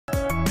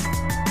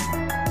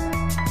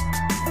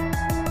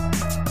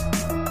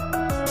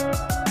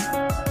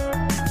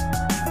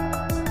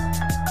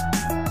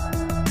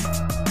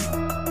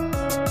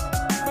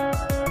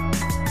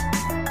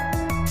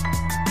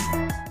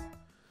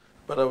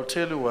But I will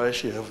tell you why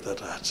she have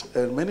that heart.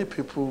 And many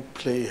people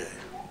play her.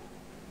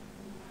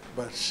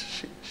 But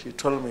she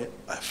told me,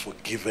 I've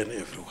forgiven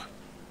everyone.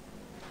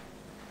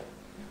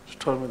 She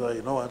told me that,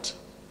 you know what?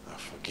 I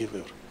forgive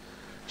everyone.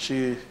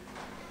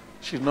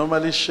 She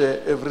normally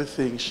share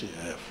everything she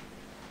have.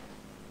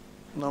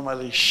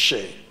 Normally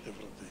share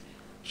everything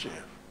she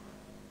have.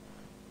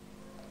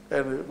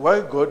 And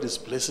why God is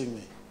blessing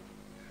me,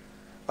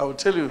 I will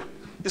tell you,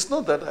 it's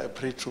not that I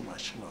pray too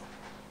much, no.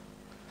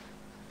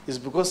 It's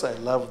because I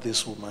love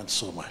this woman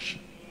so much.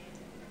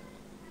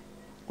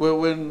 Well,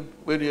 when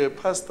you're a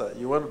pastor,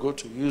 you want God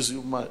to use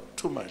you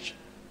too much.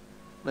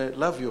 Now,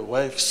 love your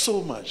wife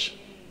so much.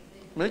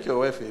 Make your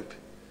wife happy.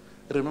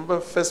 Remember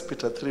 1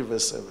 Peter 3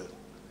 verse 7.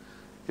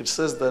 It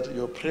says that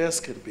your prayers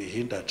can be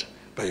hindered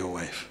by your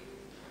wife.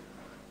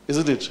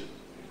 Isn't it?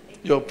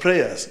 Your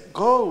prayers.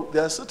 God,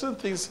 there are certain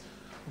things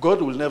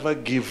God will never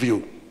give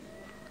you.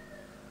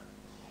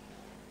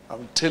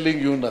 I'm telling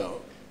you now.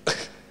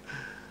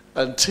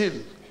 Until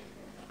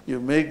you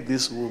make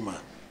this woman,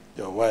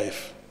 your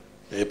wife,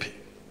 happy.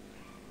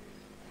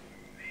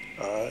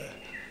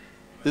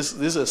 This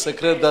is a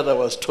secret that I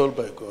was told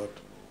by God.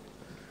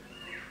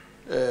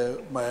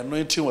 My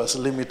anointing was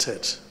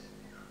limited.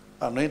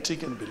 Anointing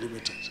can be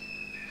limited.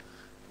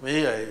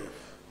 May I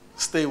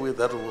stay with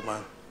that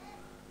woman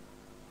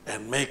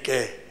and make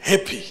her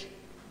happy.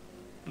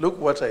 Look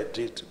what I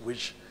did,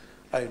 which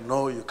I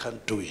know you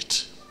can't do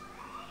it.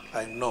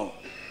 I know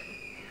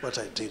what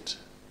I did.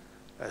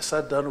 I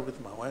sat down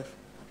with my wife,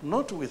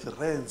 not with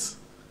rands.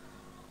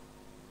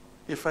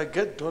 If I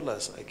get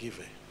dollars, I give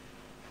her.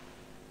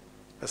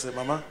 I said,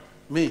 Mama,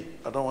 I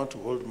don't want to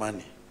hold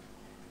money.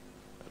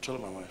 I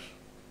told my wife,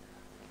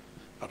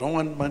 I don't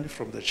want money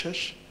from the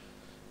church.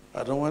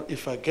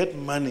 If I get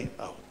money,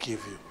 I'll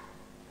give you.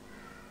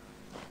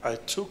 I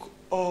took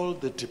all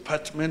the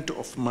department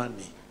of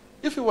money.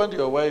 If you want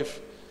your wife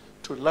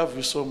to love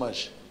you so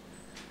much,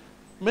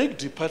 make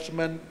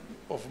department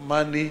of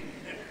money.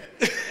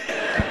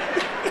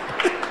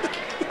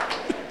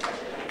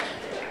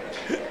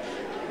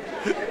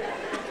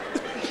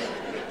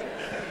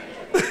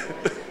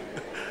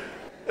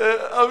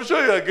 I'm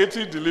sure you are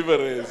getting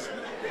deliverance.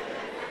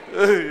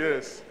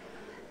 Yes.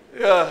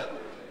 Yeah.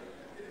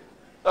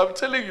 I'm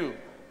telling you.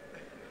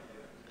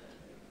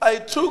 I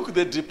took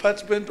the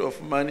department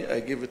of money, I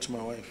gave it to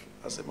my wife.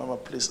 I said, Mama,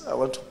 please, I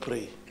want to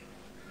pray.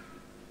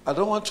 I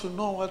don't want to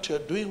know what you're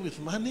doing with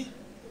money.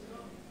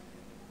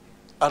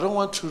 I don't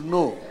want to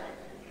know.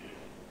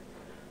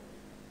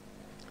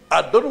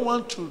 I don't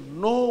want to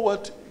know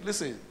what,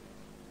 listen,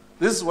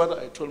 this is what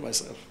I told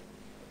myself.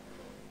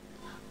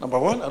 Number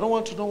one, I don't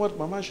want to know what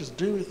Mama is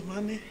doing with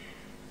money.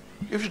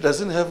 If she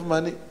doesn't have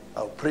money,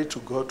 I'll pray to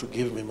God to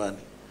give me money.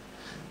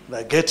 When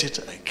I get it,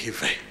 I give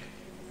her.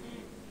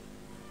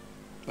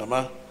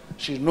 Mama,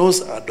 she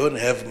knows I don't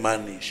have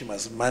money. She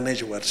must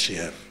manage what she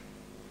has.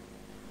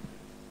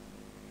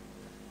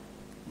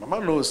 Mama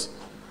knows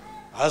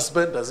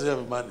husband doesn't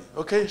have money.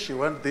 Okay, she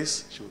wants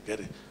this, she will get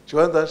it. She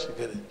wants that, she'll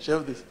get it. She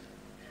have this.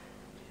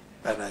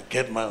 And I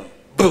get my own.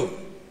 Boom.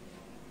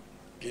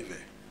 Give her.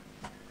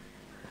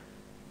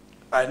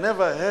 I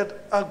never had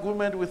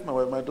argument with my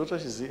wife. My daughter,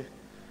 she's here.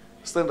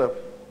 Stand up.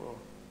 Oh.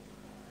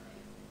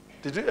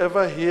 Did you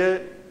ever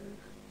hear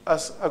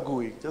us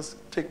arguing? Just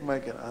take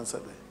mic and answer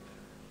them.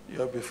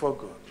 You are before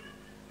God.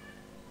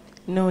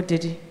 No,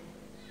 Daddy.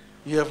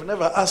 You have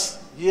never asked,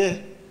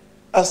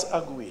 us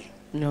arguing?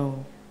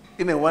 No.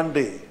 In a one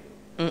day?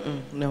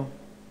 No.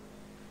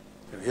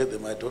 You hear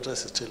that my daughter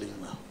is telling you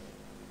now.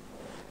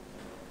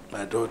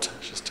 My daughter,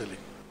 she's telling you.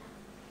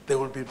 There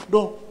will be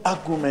no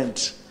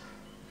argument.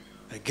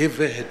 I gave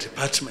her her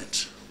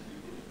department.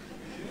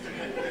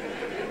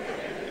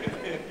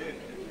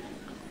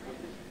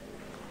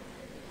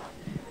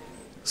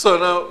 So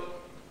now,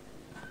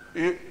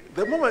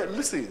 the moment,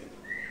 listen,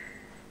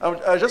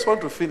 I just want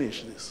to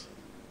finish this.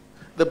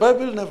 The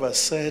Bible never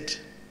said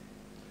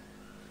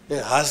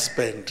a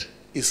husband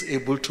is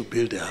able to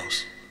build a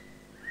house.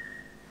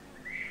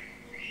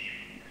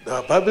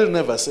 The Bible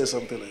never says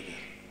something like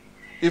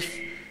that.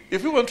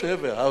 If you want to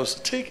have a house,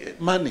 take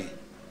money,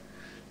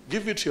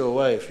 give it to your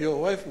wife.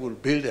 Your wife will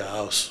build a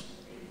house.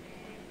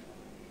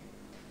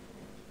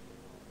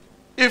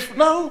 If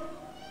now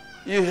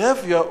you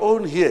have your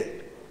own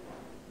here,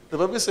 the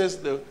Bible says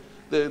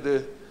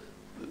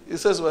it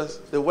says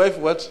what? The wife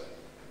what?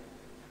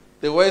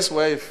 The wise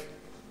wife,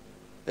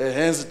 her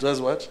hands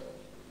does what?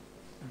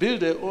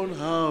 Build their own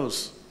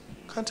house.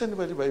 Can't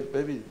anybody buy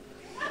baby?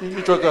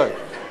 You try guy.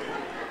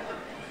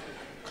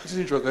 Can't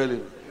you try.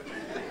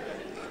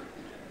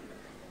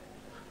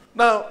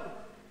 Now,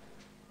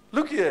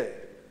 look here.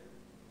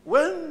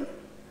 When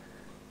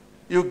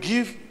you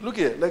give, look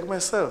here, like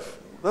myself,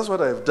 that's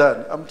what I've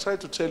done. I'm trying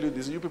to tell you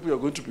this. You people are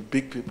going to be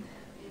big people.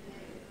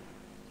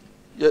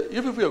 Yeah,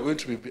 you people are going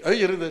to be big. Are you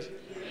hearing that?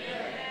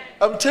 Yeah.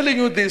 I'm telling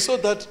you this so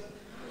that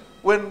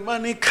when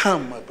money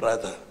comes, my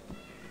brother,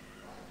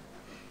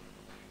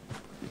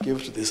 you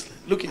give to this.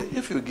 Look here,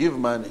 if you give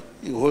money,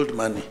 you hold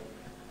money.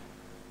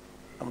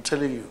 I'm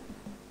telling you.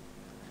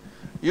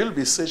 You'll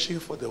be searching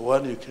for the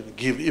one you can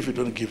give if you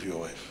don't give your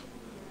wife.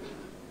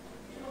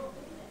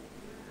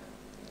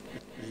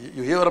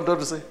 You hear what I'm trying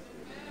to say?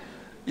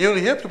 You'll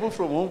hear people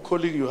from home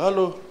calling you,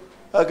 hello,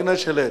 Agna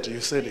Chelet, you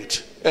send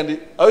it.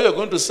 And how you're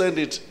going to send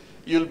it,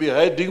 you'll be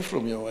hiding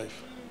from your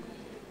wife.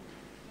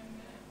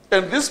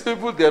 And these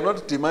people, they are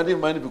not demanding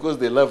money because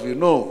they love you.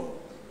 No.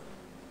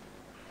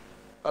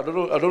 I don't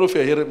know if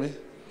you're hearing me.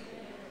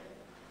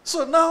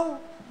 So now,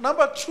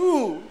 number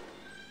 2,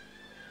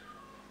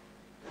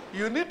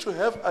 you need to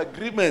have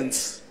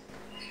agreements.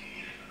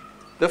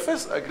 The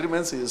first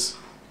agreement is,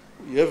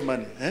 you have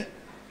money,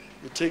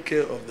 you take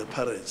care of the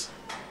parents.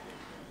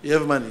 You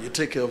have money, you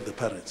take care of the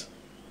parents.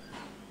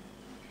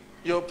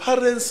 Your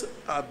parents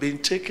are being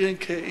taken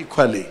care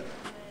equally.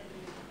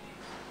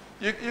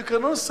 You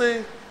cannot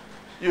say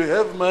you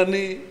have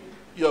money,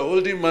 you are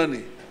holding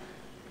money,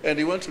 and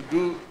you want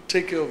to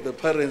take care of the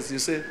parents. You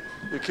say,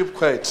 you keep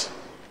quiet.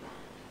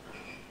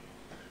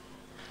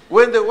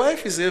 When the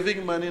wife is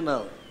having money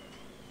now,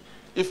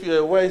 if you're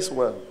a wise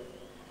one,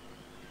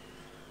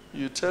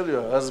 you tell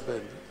your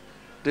husband,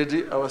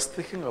 Daddy, I was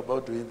thinking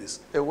about doing this.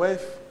 A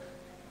wife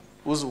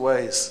who's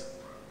wise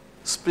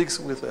speaks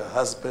with her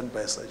husband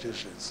by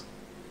suggestions,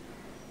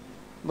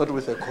 not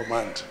with a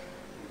command.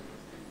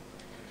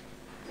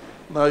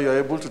 Now you're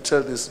able to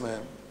tell this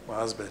man, my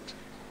husband,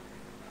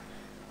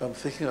 I'm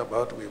thinking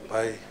about we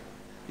buy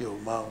your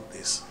mom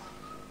this.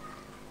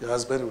 Your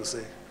husband will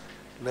say,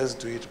 let's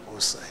do it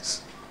both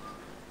sides.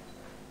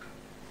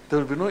 There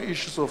will be no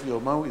issues of your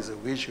mom is a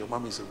witch, your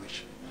mom is a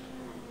witch.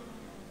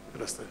 You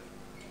understand?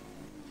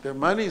 The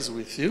money is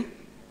with you.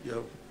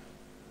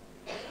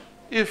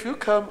 If you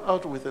come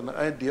out with an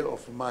idea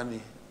of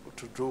money, what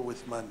to do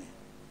with money,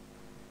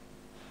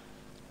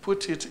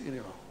 put it in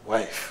your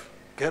wife.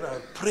 Get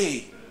out,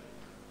 pray.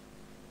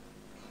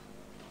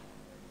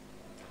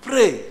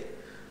 Pray.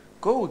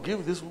 God will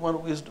give this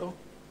woman wisdom.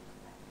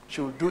 She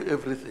will do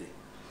everything.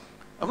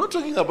 I'm not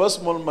talking about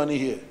small money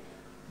here.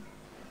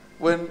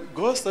 When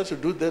God started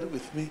to do that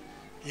with me,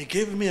 He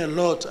gave me a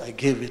lot. I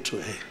gave it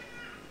to her.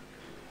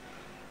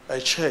 I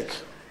check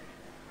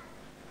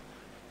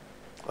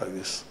like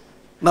this.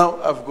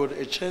 Now I've got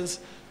a chance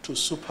to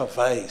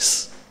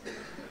supervise.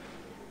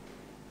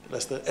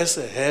 As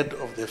a head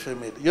of the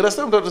family. You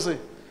understand what I'm trying to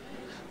say?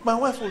 My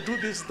wife will do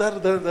this,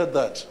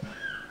 that.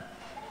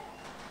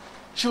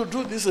 She will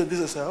do this and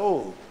this. I say,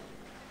 oh.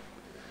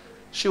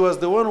 She was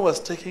the one who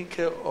was taking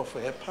care of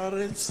her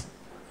parents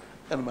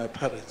and my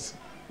parents.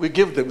 We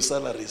gave them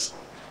salaries.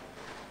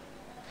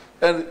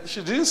 And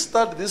she didn't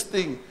start this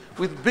thing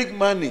with big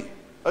money.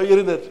 Are you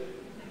hearing that?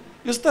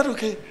 You start,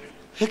 okay,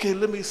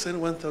 let me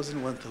send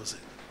 1,000, 1,000.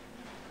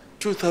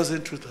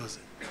 2,000,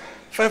 2,000.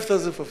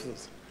 5,000,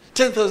 5,000.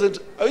 10,000.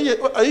 Are you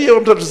hearing what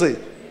I'm trying to say?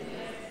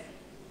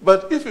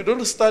 But if you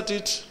don't start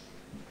it,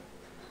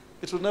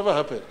 it will never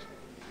happen.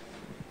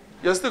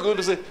 You're still going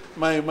to say,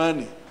 my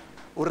money.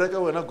 Ureka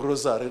wena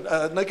grocery.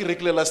 Naki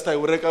rekle last time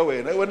ureka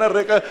wena. Wena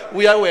reka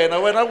we are wena.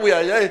 Wena we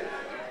are.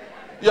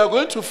 You are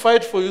going to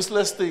fight for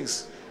useless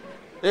things.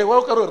 The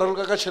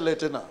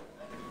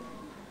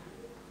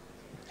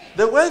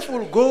wife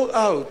will go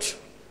out,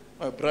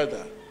 my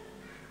brother.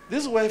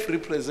 This wife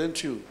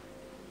represents you.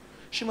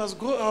 She must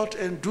go out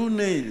and do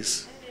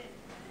nails.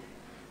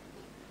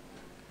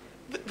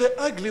 The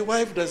ugly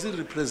wife doesn't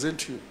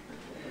represent you.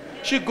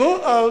 She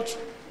go out,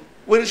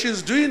 when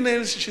she's doing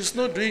nails, she's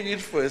not doing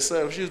it for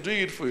herself, she's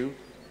doing it for you.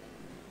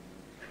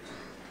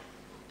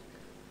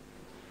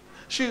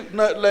 She,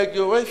 not like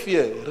your wife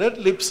here, red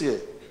lips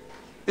here.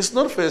 It's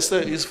not for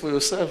herself, it's for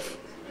yourself.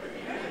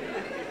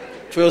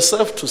 For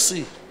yourself to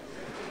see.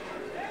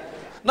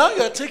 Now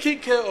you are taking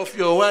care of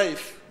your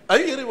wife. Are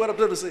you hearing what I'm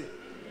trying to say?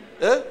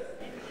 Yeah?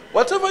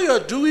 Whatever you are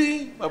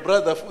doing, my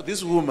brother, for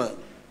this woman,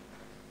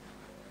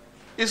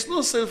 it's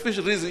not selfish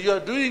reason. You are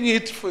doing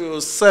it for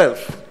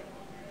yourself.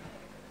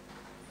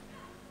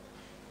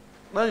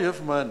 Now you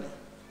have money.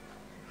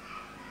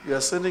 You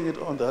are sending it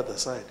on the other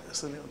side. You're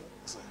sending it on the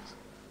other side.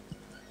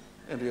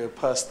 And you're a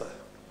pastor.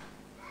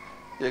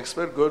 You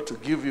expect God to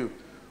give you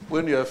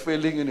when you are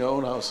failing in your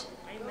own house.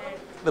 Amen.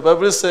 The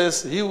Bible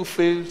says, he who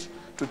fails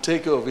to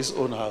take care of his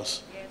own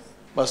house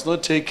must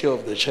not take care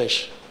of the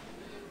church.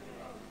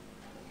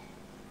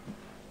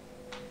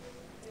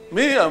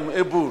 Me, I'm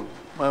able.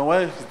 My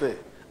wife is there.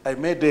 I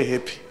made her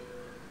happy.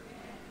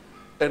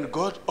 And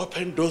God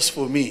opened doors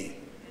for me.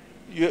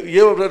 You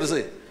hear what I'm trying to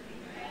say?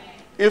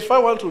 If I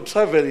want to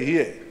travel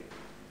here,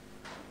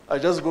 I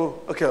just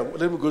go, okay,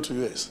 let me go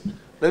to US.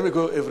 Let me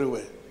go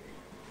everywhere.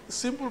 A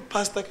simple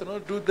pastor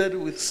cannot do that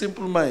with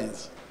simple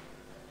minds.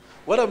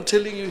 What I'm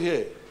telling you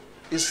here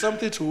is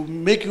something to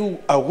make you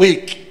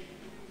awake.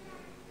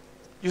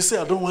 You say,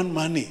 I don't want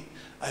money.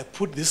 I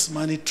put this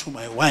money to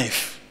my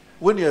wife.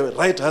 When you're a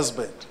right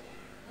husband,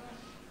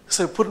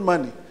 say, put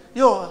money.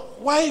 Your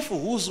wife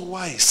who's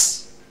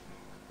wise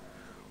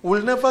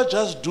will never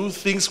just do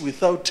things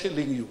without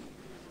telling you.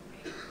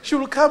 She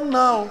will come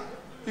now.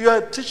 You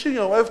are teaching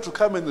your wife to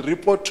come and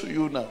report to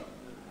you now.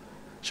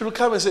 She will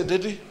come and say,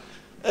 Daddy,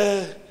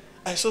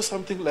 I saw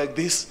something like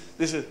this.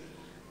 This is,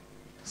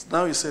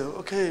 Now you say,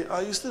 okay,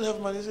 you still have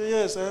money? You say,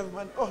 yes, I have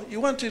money. Oh, you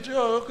want it?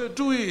 Oh, okay,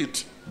 do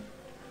it.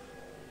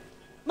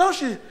 Now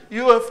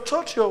you have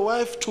taught your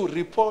wife to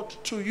report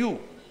to you.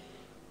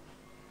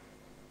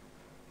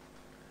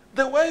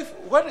 The wife,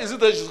 what is it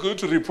that she's going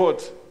to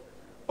report?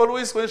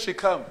 Always when she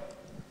comes.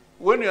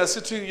 When you are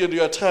sitting and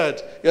you are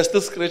tired, you are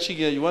still scratching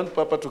here, you want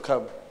Papa to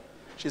come.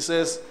 She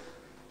says,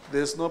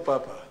 there's no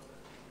Papa.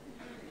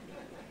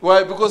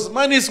 Why? Because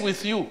money is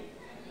with you.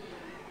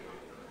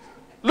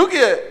 Look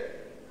here.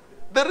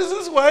 The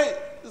reasons why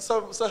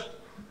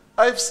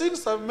I've seen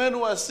some men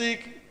who are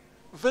sick,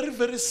 very,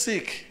 very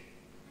sick.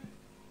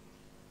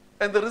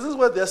 And the reasons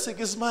why they are sick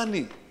is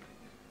money.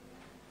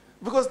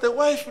 Because the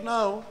wife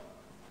now,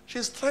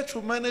 she's trying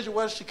to manage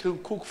what she can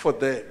cook for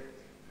them.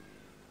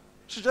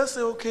 She just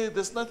say, okay,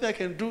 there's nothing I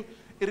can do.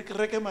 And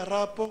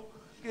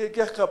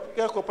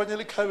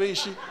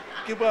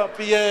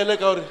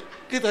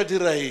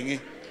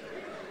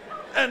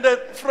then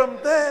from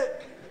there,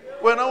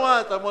 when I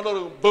want, I'm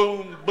on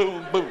boom,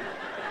 boom, boom.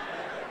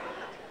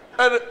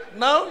 And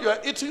now you are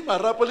eating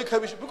marapoli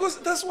cabbage because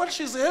that's what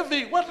she's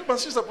having. What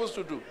was she supposed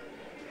to do?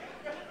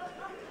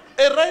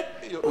 Right?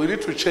 We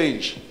need to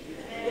change.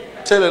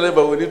 Tell your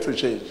neighbor we need to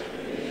change.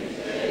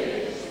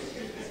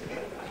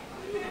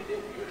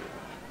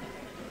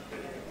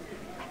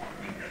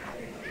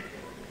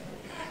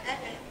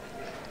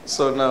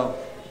 So now,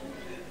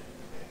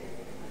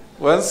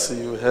 once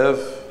you have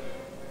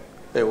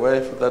a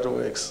wife that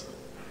works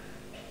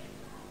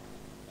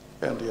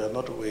and you are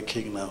not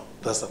working now,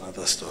 that's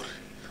another story.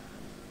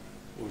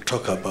 We'll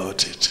talk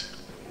about it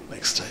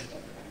next time.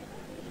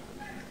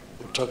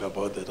 We'll talk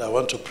about that. I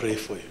want to pray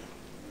for you.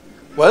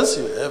 Once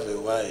you have a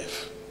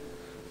wife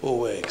who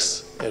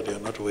works and you're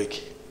not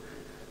working,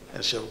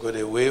 and she's got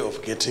a way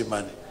of getting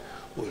money,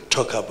 we'll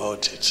talk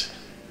about it.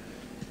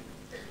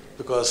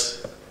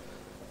 Because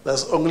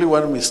there's only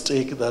one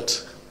mistake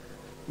that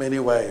many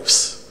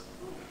wives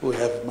who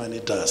have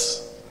money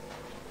does.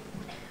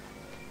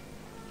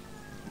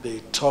 They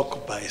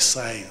talk by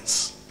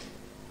signs.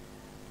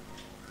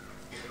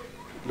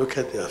 Look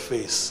at their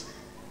face.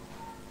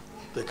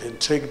 They can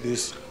take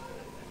this.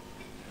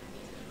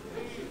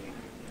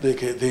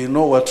 They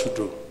know what to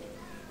do.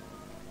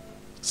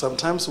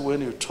 Sometimes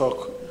when you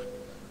talk,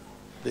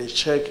 they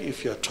check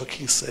if you're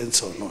talking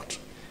sense or not.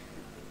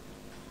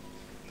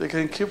 They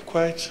can keep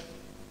quiet.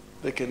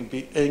 They can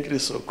be angry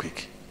so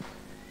quick,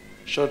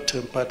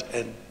 short-tempered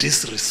and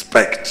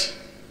disrespect.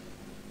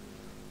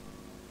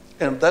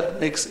 And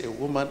that makes a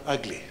woman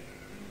ugly.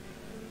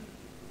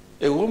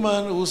 A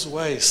woman whose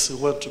wives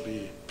want to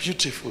be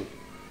beautiful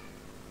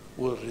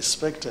will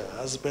respect her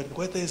husband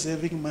whether he's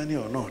having money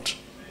or not.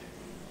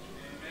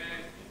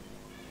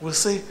 Will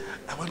say,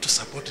 I want to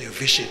support your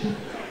vision.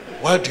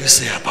 What do you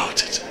say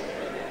about it?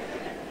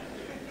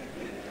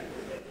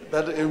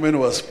 That amen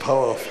was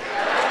powerful.